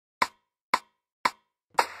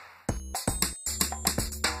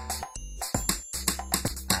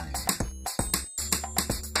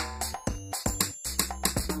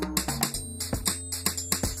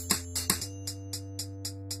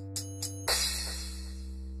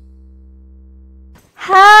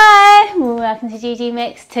Hi, welcome to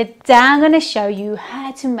ggmix. Today I'm going to show you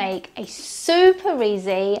how to make a super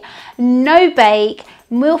easy, no bake,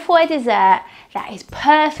 Mille Feuille dessert that is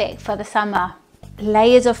perfect for the summer.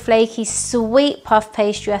 Layers of flaky sweet puff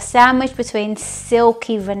pastry are sandwiched between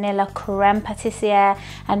silky vanilla crème patissiere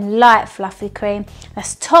and light fluffy cream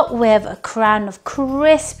that's topped with a crown of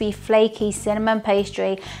crispy flaky cinnamon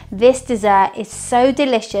pastry. This dessert is so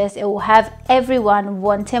delicious it will have everyone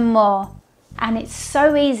wanting more. And it's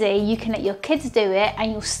so easy, you can let your kids do it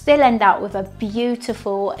and you'll still end up with a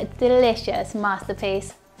beautiful, delicious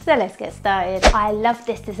masterpiece. So let's get started. I love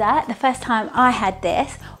this dessert. The first time I had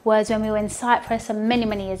this was when we were in Cyprus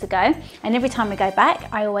many years ago, and every time we go back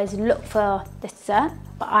I always look for this dessert,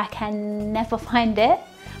 but I can never find it,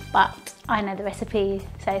 but I know the recipe,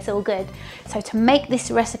 so it's all good. So to make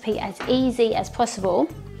this recipe as easy as possible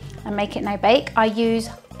and make it no bake, I use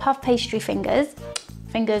puff pastry fingers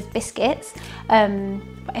biscuits,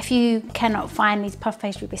 but if you cannot find these puff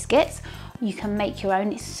pastry biscuits, you can make your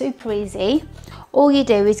own. It's super easy. All you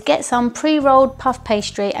do is get some pre-rolled puff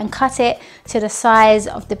pastry and cut it to the size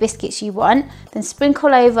of the biscuits you want, then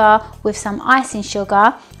sprinkle over with some icing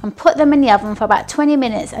sugar and put them in the oven for about 20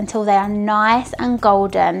 minutes until they are nice and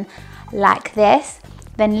golden like this.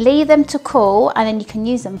 Then leave them to cool and then you can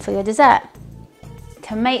use them for your dessert.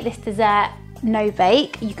 To make this dessert no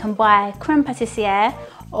bake, you can buy crème patissiere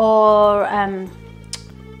or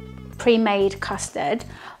pre-made custard,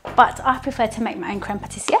 but I prefer to make my own crème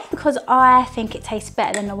patissiere because I think it tastes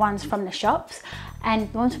better than the ones from the shops.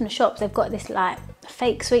 And the ones from the shops, they've got this like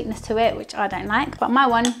fake sweetness to it, which I don't like, but my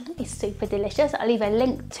one is super delicious. I'll leave a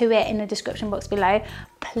link to it in the description box below.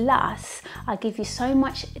 Plus, I give you so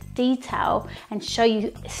much detail and show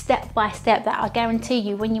you step by step that I guarantee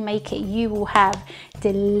you when you make it, you will have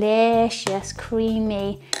delicious,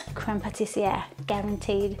 creamy crème patissiere,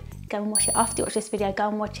 guaranteed. Go and watch it after you watch this video, go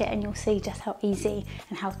and watch it and you'll see just how easy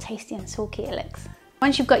and how tasty and silky it looks.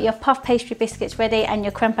 Once you've got your puff pastry biscuits ready and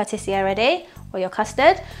your crème patissiere ready, or your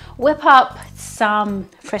custard, whip up some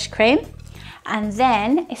fresh cream and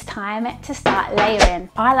then it's time to start layering.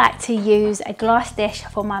 I like to use a glass dish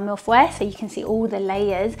for my Mille Feuille so you can see all the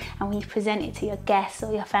layers, and when you present it to your guests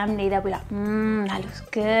or your family, they'll be like, that looks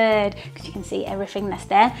good, because you can see everything that's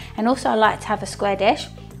there. And also I like to have a square dish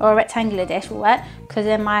or a rectangular dish will work, because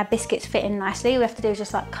then my biscuits fit in nicely. All we have to do is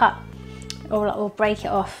just like cut or break it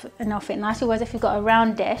off and they'll fit nicely. Whereas if you've got a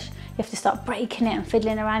round dish, you have to start breaking it and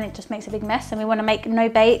fiddling around, it just makes a big mess. And we want to make no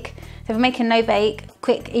bake. So if we're making no bake,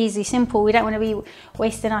 quick, easy, simple, we don't want to be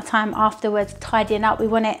wasting our time afterwards tidying up. We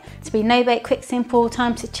want it to be no bake, quick, simple,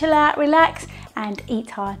 time to chill out, relax and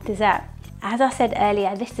eat our dessert. As I said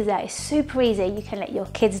earlier, this dessert is super easy, you can let your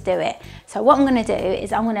kids do it. So what I'm going to do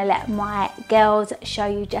is I'm going to let my girls show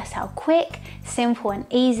you just how quick, simple and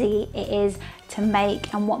easy it is to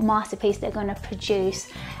make and what masterpiece they're going to produce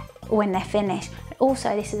when they're finished.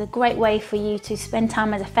 Also, this is a great way for you to spend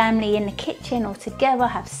time as a family in the kitchen or together,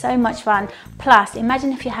 have so much fun. Plus,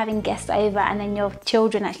 imagine if you're having guests over and then your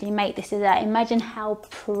children actually make this dessert. Imagine how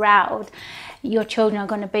proud your children are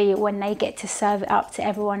going to be when they get to serve it up to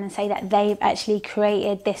everyone and say that they've actually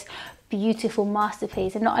created this beautiful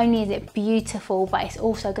masterpiece. And not only is it beautiful, but it's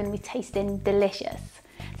also going to be tasting delicious.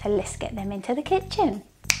 So let's get them into the kitchen.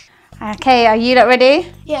 Okay, are you lot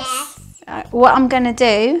ready? Yes. What I'm going to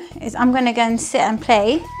do is I'm going to go and sit and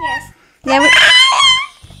play. Yes.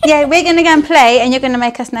 We're going to go and play and you're going to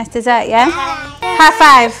make us nice dessert, yeah? Yes. High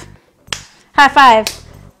five. High five.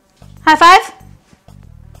 High five.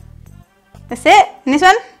 That's it? And this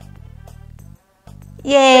one?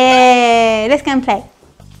 Yeah, let's go and play.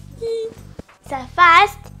 So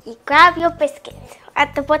first, you grab your biscuit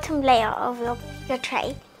at the bottom layer of your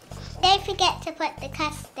tray. Don't forget to put the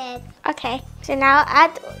custard. Okay, so now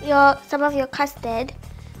add some of your custard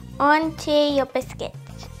onto your biscuit.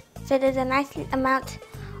 So there's a nice amount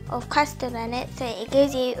of custard in it, so it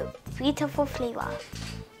gives you beautiful flavour.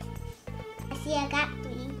 I see I got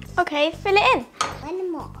 3. Okay, fill it in.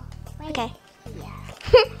 One more. Okay. Yeah.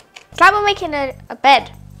 It's like we're making a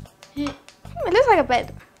bed. It looks like a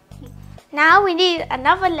bed. Now we need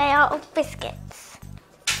another layer of biscuits.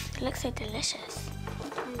 It looks so delicious.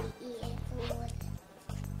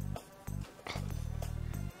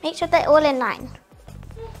 Make sure they're all in line.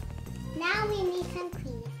 Now we need some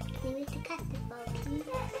cream. We need the custard bowl, please.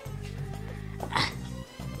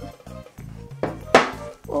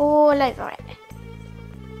 All over it.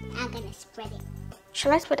 I'm gonna spread it.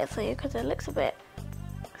 Shall I spread it for you? Because it looks a bit...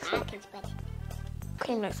 I can spread it.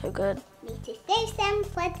 Cream looks so good. Need to save some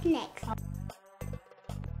for the next.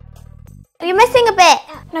 You're missing a bit.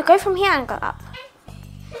 No, go from here and go up.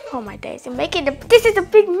 Oh my days, you're making this is a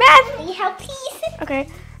big mess. Can you help please? Okay.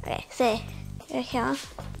 Okay, so here.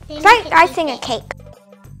 It's like icing a cake.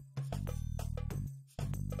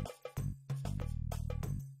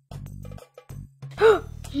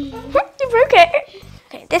 You broke it.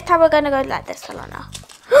 Okay, this time we're gonna go like this, Alana.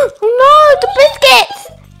 Oh no, the biscuits!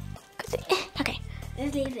 Okay,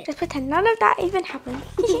 Let's leave it. just pretend none of that even happened.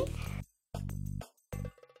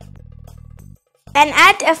 Then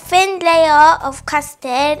add a thin layer of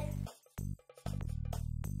custard.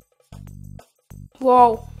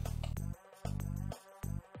 Whoa.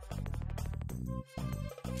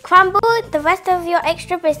 Crumble the rest of your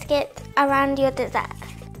extra biscuits around your dessert.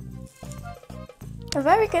 You're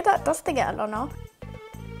very good at dusting it, Alana.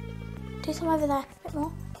 Do some over there, a bit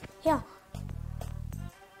more. Here.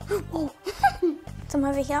 Oh. Some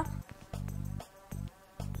over here.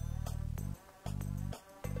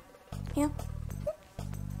 Here.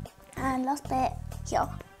 And last bit here.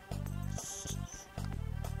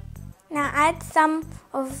 Now add some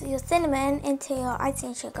of your cinnamon into your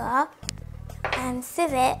icing sugar and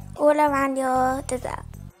sieve it all around your dessert.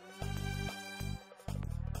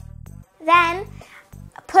 Then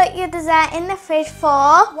put your dessert in the fridge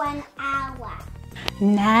for 1 hour.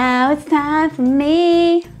 Now it's time for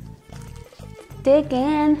me. Dig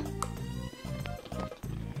in.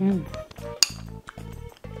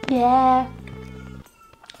 Yeah.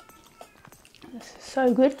 This is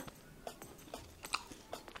so good.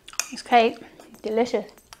 This cake is delicious.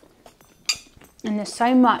 And there's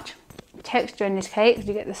so much texture in this cake.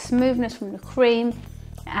 You get the smoothness from the cream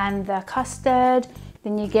and the custard.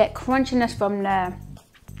 Then you get crunchiness from the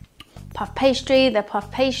puff pastry. The puff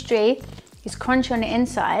pastry is crunchy on the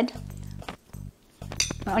inside,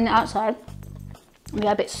 but on the outside, you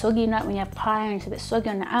get a bit soggy, you know, when you have pie and it's a bit soggy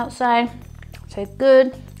on the outside. So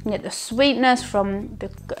good. You get the sweetness from the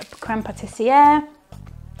crème patissiere,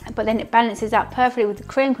 but then it balances out perfectly with the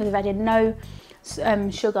cream because we've added no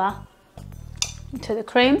sugar to the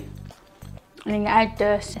cream. And then you add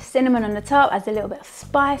the cinnamon on the top, adds a little bit of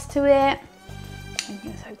spice to it. And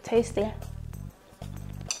it's so tasty.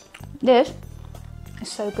 This is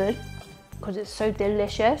so good because it's so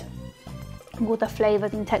delicious. All the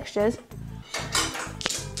flavours and textures.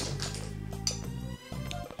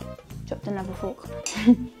 Dropped another fork.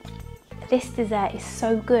 This dessert is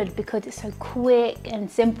so good because it's so quick and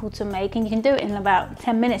simple to make, and you can do it in about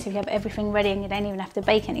 10 minutes if you have everything ready and you don't even have to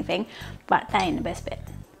bake anything. But that ain't the best bit.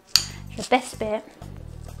 The best bit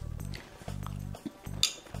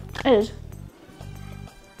is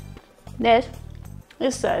this.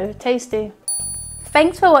 It's so tasty.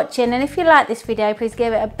 Thanks for watching, and if you like this video, please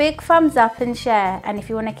give it a big thumbs up and share. And if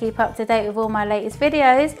you want to keep up to date with all my latest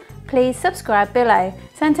videos, please subscribe below.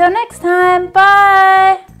 So until next time,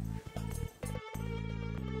 bye!